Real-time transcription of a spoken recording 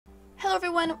Hello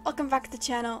everyone, welcome back to the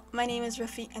channel. My name is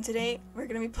Ruffy and today we're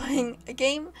going to be playing a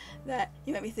game that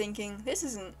you might be thinking, this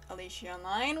isn't Alicia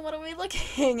Online, what are we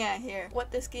looking at here?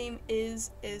 What this game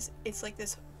is it's like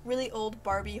this really old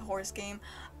Barbie horse game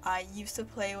I used to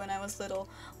play when I was little,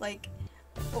 like,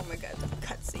 oh my god, the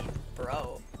cutscene,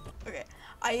 bro. Okay,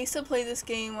 I used to play this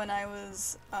game when I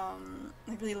was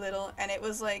like really little, and it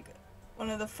was like one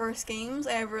of the first games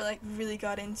I ever like really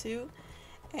got into.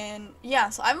 And yeah,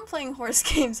 so I've been playing horse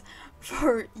games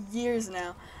for years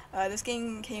now. This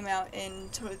game came out in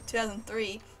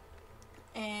 2003,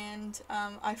 and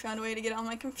I found a way to get it on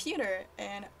my computer,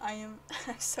 and I'm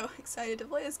so excited to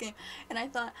play this game. And I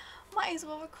thought, might as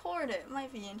well record it,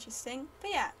 might be interesting.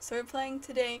 But yeah, so we're playing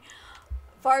today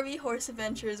Barbie Horse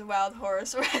Adventures Wild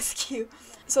Horse Rescue.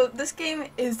 So this game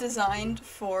is designed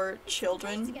for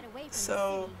children,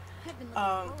 so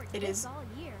it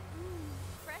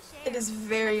is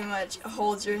very much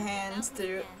hold your hands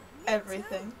through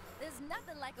everything. There's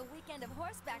nothing like a weekend of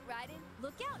horseback riding.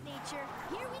 Look out, nature.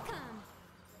 Here we come.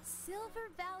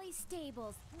 Silver Valley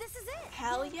Stables. This is it.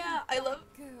 Hell yeah, I love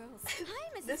girls.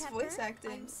 Hi, Mrs. this Hepburn. voice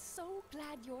acting. I'm so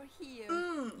glad you're here.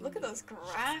 Look at those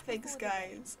graphics,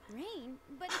 guys. Rain,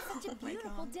 but it's such a Oh my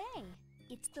beautiful God. day.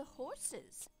 It's the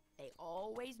horses. They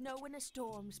always know when a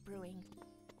storm's brewing.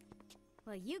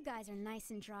 Well, you guys are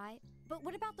nice and dry, but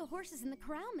what about the horses in the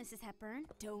corral, Mrs. Hepburn?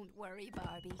 Don't worry,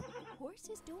 Barbie.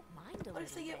 Horses don't mind a What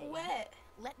if they little get rain. wet?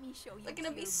 Let me show you. They're gonna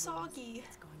to be your rooms. soggy.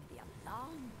 It's going to be a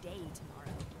long day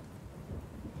tomorrow.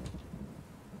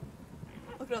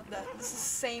 Look at that. This is the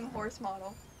same horse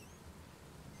model.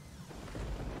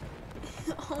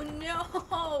 Oh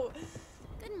no!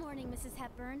 Good morning, Mrs.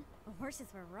 Hepburn. The horses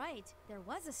were right. There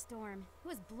was a storm. It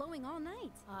was blowing all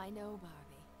night. I know, Barbie.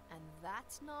 And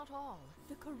that's not all.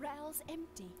 The corral's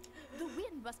empty. The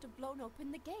wind must have blown open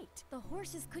the gate. The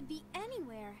horses could be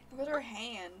anywhere. Look at her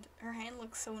hand. Her hand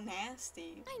looks so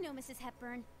nasty. I know, Mrs.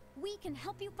 Hepburn. We can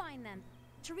help you find them.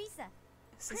 Teresa,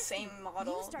 It's the Christy, same you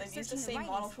model. start They've used the searching same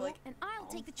riding model for school, like, and I'll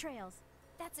take the trails.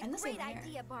 That's a And the same great hair.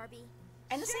 idea, Barbie.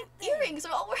 and the Sure same thing. earrings.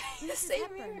 They're all wearing the Mrs. same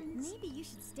Hepburn, earrings. maybe you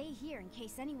should stay here in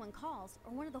case anyone calls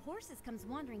or one of the horses comes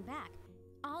wandering back.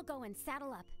 I'll go and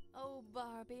saddle up. Oh,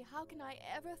 Barbie, how can I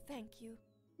ever thank you?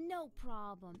 No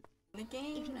problem. The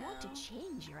game If you now. want to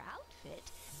change your outfit,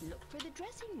 look for the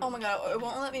dressing room. Oh my god, it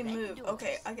won't let me Red move. doors.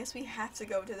 Okay, I guess we have to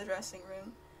go to the dressing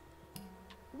room.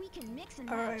 We can mix and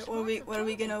Alright, match what lots are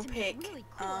we of gonna clothing to make pick? really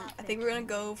cool I think we're gonna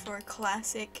go for a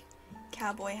classic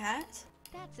cowboy hat.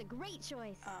 That's a great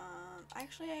choice.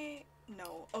 Actually,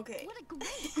 no. Okay. What a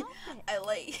great outfit. I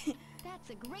like. That's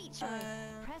a great choice.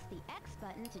 Press the X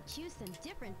button to choose some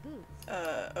different boots.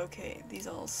 Okay, these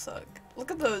all suck.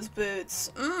 Look at those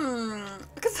boots.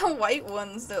 Look at the white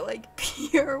ones. They're like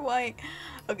pure white.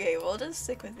 Okay, we'll just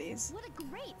stick with these. What a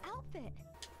great outfit.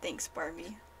 Thanks,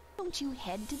 Barbie. Don't you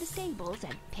head to the stables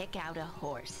and pick out a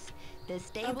horse. The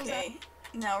stables Okay,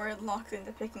 now we're locked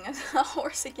into picking a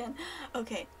horse again.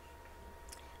 Okay,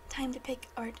 time to pick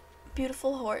our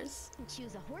beautiful horse. And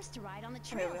choose a horse to ride on the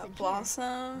Okay, trails we got in here.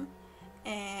 Blossom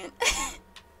and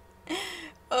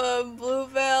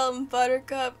Bluebell and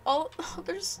Buttercup.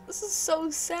 This is so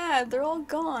sad. They're all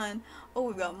gone. Oh,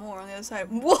 we got more on the other side.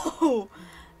 Whoa,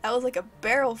 that was like a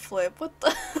barrel flip. What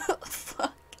the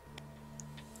fuck?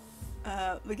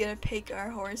 We're gonna pick our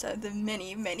horse out of the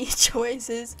many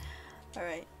choices. All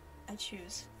right, I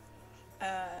choose.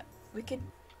 We could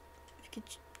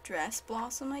dress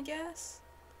Blossom, I guess.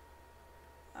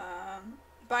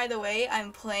 By the way,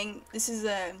 I'm playing. This is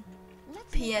a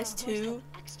Let's make our horse PS2. look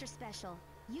extra special.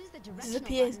 Use the This is a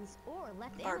directional PS buttons or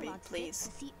left Barbie, analog stick please.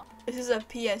 to see all. This is a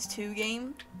PS2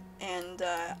 game, and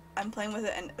I'm playing with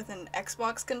an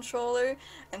Xbox controller,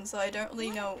 and so I don't really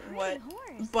know a what pretty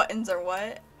horse. buttons are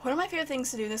what. One of my favorite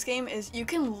things to do in this game is you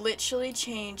can literally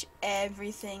change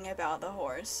everything about the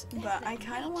horse, but That's a I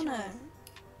kind of great wanna. choice.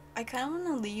 I kind of want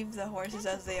to leave the horses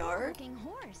That's as a they are, cool-looking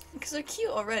horse. because they're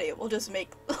cute already. We'll just make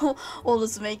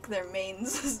their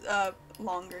manes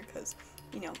longer, because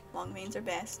you know long manes are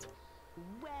best.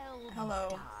 Well Hello.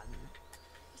 done.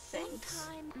 Thanks.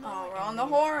 Sometime Oh, more we're on the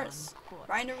energy horse, on foot.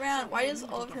 riding around. Why does So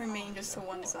all of you her get mane on just to the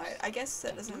one horse. side? I guess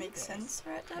that To doesn't do make this, sense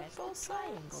for it to have press the both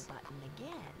triangle sides. button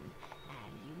again,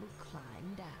 and you will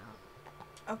climb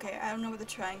down. Okay, I don't know what the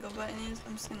triangle button is.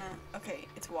 I'm just gonna. Okay,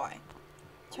 it's Y.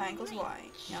 Triangle's Great Y.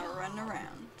 Now we're running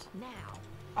around. Now,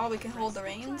 Oh, we can hold the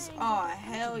reins? Oh,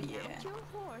 hell yeah. mount your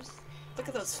horse. Look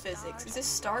at those physics. Is this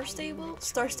Star Stable?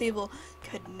 Star Stable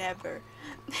could never.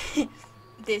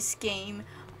 This game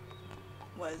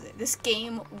was it? This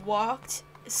game walked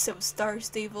so Star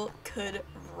Stable could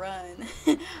run.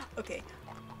 Okay.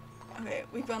 Okay,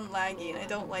 we've gone laggy and I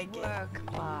don't like it. Work,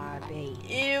 Barbie.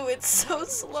 Ew, it's so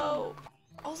slow.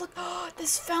 Oh look,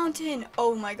 this fountain.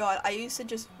 Oh my god, I used to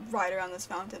just ride around this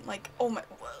fountain. Like, oh my,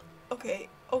 okay,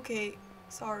 okay,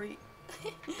 sorry.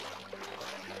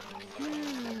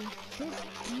 This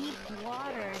deep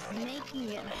water is making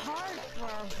it hard for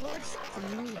our horse to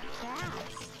move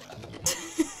fast.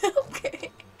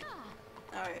 Okay.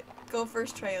 Alright, go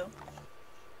first trail.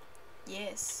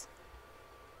 Yes.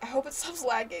 I hope it stops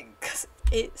lagging, because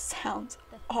it sounds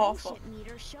awful. The friendship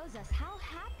meter shows us how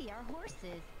happy our horse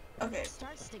is. Okay. If it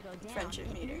starts to go down, Friendship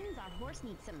it meter. means our horse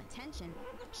needs some attention.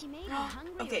 She may be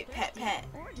hungry Okay, or pet, thirsty, pet,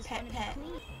 or just pet, wanna be pet.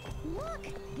 clean. Look,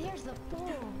 there's a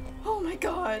foal. Oh my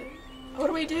god. What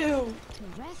do we do?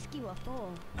 To rescue a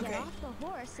foal, get Okay. off the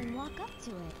horse and walk up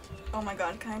to it. Oh my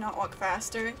god, can I not walk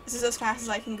faster? This is as fast as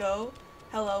I can go.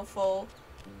 Hello, foal.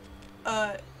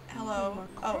 Hello. When we're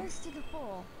Oh. close to the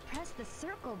foal, press the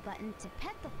circle button to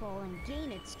pet the foal and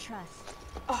gain its trust.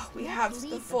 Oh, we Let's have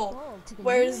lead the foal. to the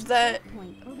Where's nearest that? save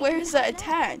point, or we Where can is that head back.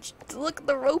 attached? Look,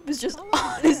 the rope is just Follow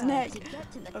on the his arrow neck. to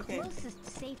get to the Okay. closest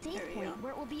safe There save we point go.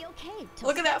 where it will be okay to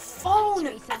Look at that stop phone!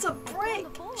 tracing That's a and find brick!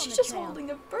 the foal on She's the just trail. holding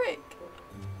a brick.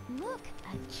 Look,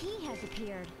 a key has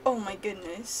appeared. Oh my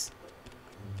goodness.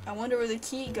 I wonder where the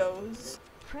key goes.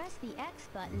 Press the X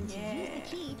button to use Yeah. the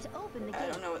key to open the gate. I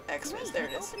don't know what X Great, is. There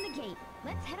it you is. Open the gate.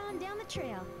 Let's head on down the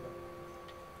trail.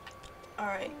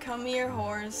 Alright, come here,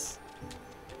 horse.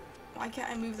 Why can't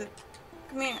I move the...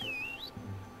 Come here.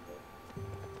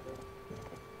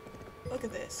 Look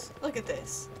at this. Look at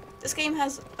this. This game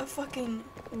has a fucking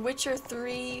Witcher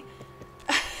 3...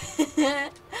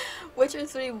 Witcher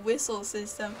 3 whistle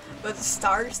system, but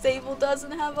Star Stable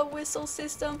doesn't have a whistle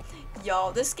system.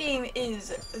 Y'all, this game is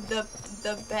the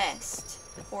best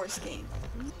horse game.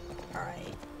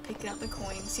 Alright, picking up the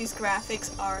coins. These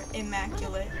graphics are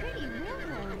immaculate. Pretty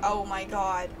river. Oh my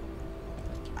god.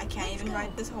 I can't even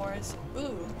ride this horse.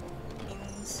 Ooh.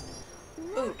 Means.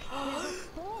 Ooh. There's a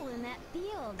foal in that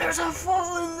field. There's a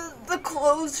foal in the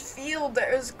closed field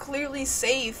that is clearly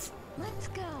safe. Let's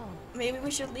go. Maybe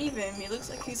we should leave him. He looks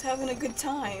like he's having a good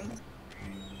time.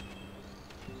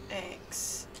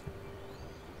 X.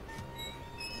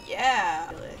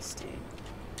 Yeah. Dude.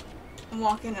 I'm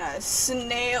walking at a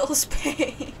snail's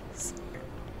pace.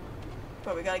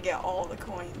 But we gotta get all the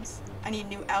coins. I need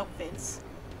new outfits.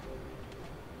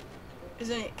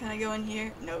 Isn't it? Can I go in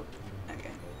here? Nope.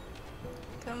 Okay.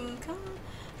 Come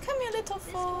here, little This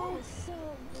foal. foal is so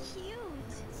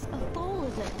cute. A foal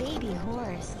is a baby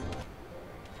horse.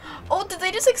 Oh, did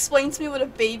they just explain to me what a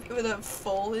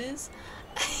foal is?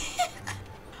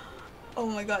 Oh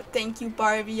my god, thank you,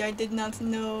 Barbie. I did not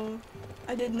know.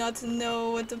 I did not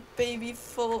know what the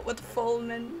foal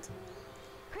meant.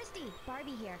 Christy,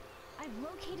 Barbie here. I've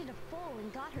located a foal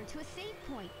and got her to a save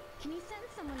point. Can you send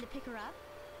someone to pick her up?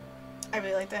 I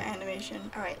really like that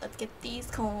animation. Alright, let's get these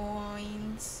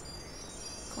coins.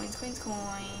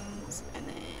 Coins. And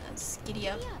then let's giddy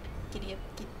up. Giddy up.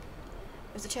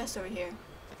 There's a chest over here.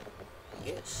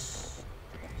 Yes.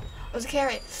 There's a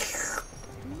carrot.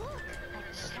 Look, a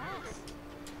chest.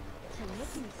 To look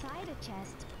inside a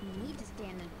chest, you need to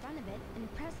stand in front of it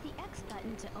and press the X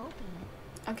button to open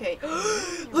it. Okay.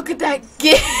 Look at that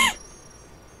gift!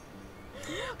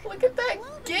 Look at that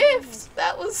gift!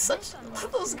 That was such...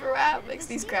 Those graphics.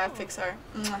 These graphics are...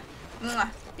 Mwah, mwah,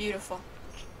 beautiful.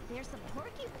 There's a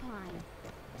porcupine.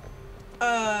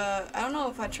 I don't know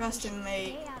if I trust him,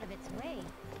 mate. Stay out of its way.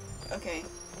 Okay.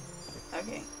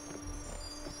 Okay.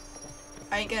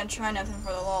 I ain't gonna try nothing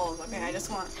for the lulz, okay? I just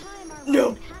want... Time our No!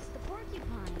 way past the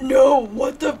porcupine. No!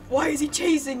 What the... Why is he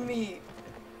chasing me?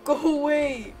 Go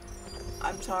away!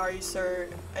 I'm sorry, sir.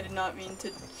 I did not mean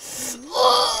to...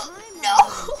 Oh,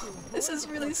 no! This is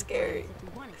really scary. If we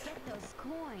want to get those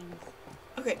coins.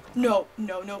 Okay. No.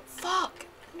 Fuck!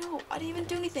 No, I didn't even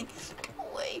do anything.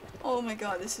 Wait. Oh my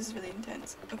god, this is really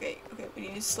intense. Okay, we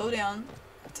need to slow down.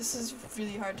 This is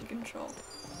really hard to control.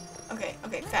 Okay,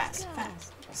 fast.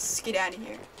 Let's get out of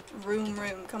here. Room,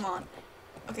 come on.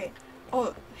 Okay.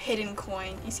 Oh, hidden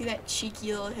coin. You see that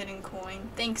cheeky little hidden coin?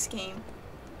 Thanks, game.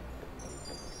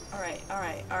 Alright.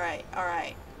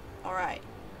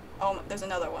 Oh, there's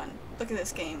another one. Look at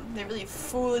this game. They're really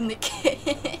fooling the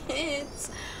kids.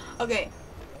 Okay.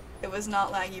 It was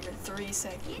not laggy for 3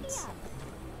 seconds.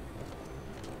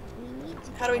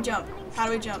 How do we jump?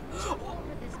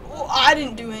 Oh, I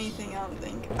didn't do anything, I don't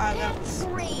think. That was...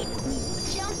 Great! We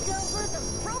jumped over the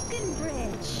broken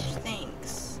bridge.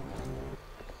 Thanks.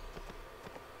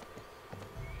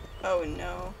 Oh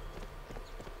no.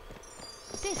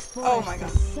 This Oh forest my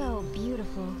god. is so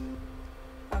beautiful.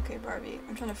 Okay, Barbie,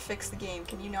 I'm trying to fix the game.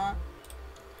 Can you not?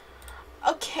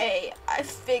 Okay, I that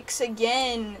fix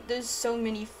again. There's so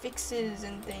many fixes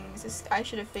and things. I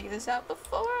should have figured this out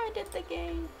before I did the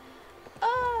game.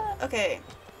 Okay.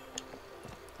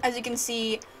 As you can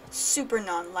see, super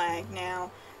non-lag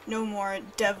now. No more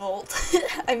devil,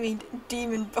 I mean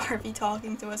demon Barbie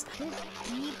talking to us. This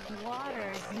deep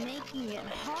water is making it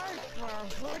hard for our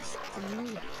horse to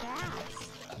move fast.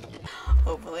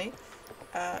 Hopefully.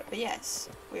 But yes,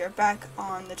 we are back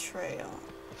on the trail.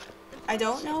 I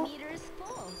don't know. Meter is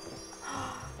full.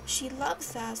 She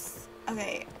loves us.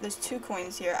 Okay, there's 2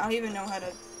 coins here. I don't even know how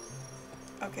to...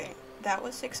 Okay, that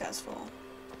was successful.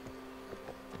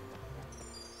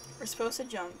 We're supposed to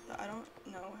jump, but I don't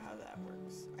know how that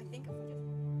works. I think if we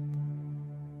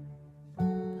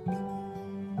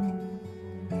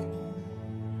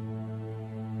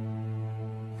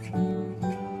just...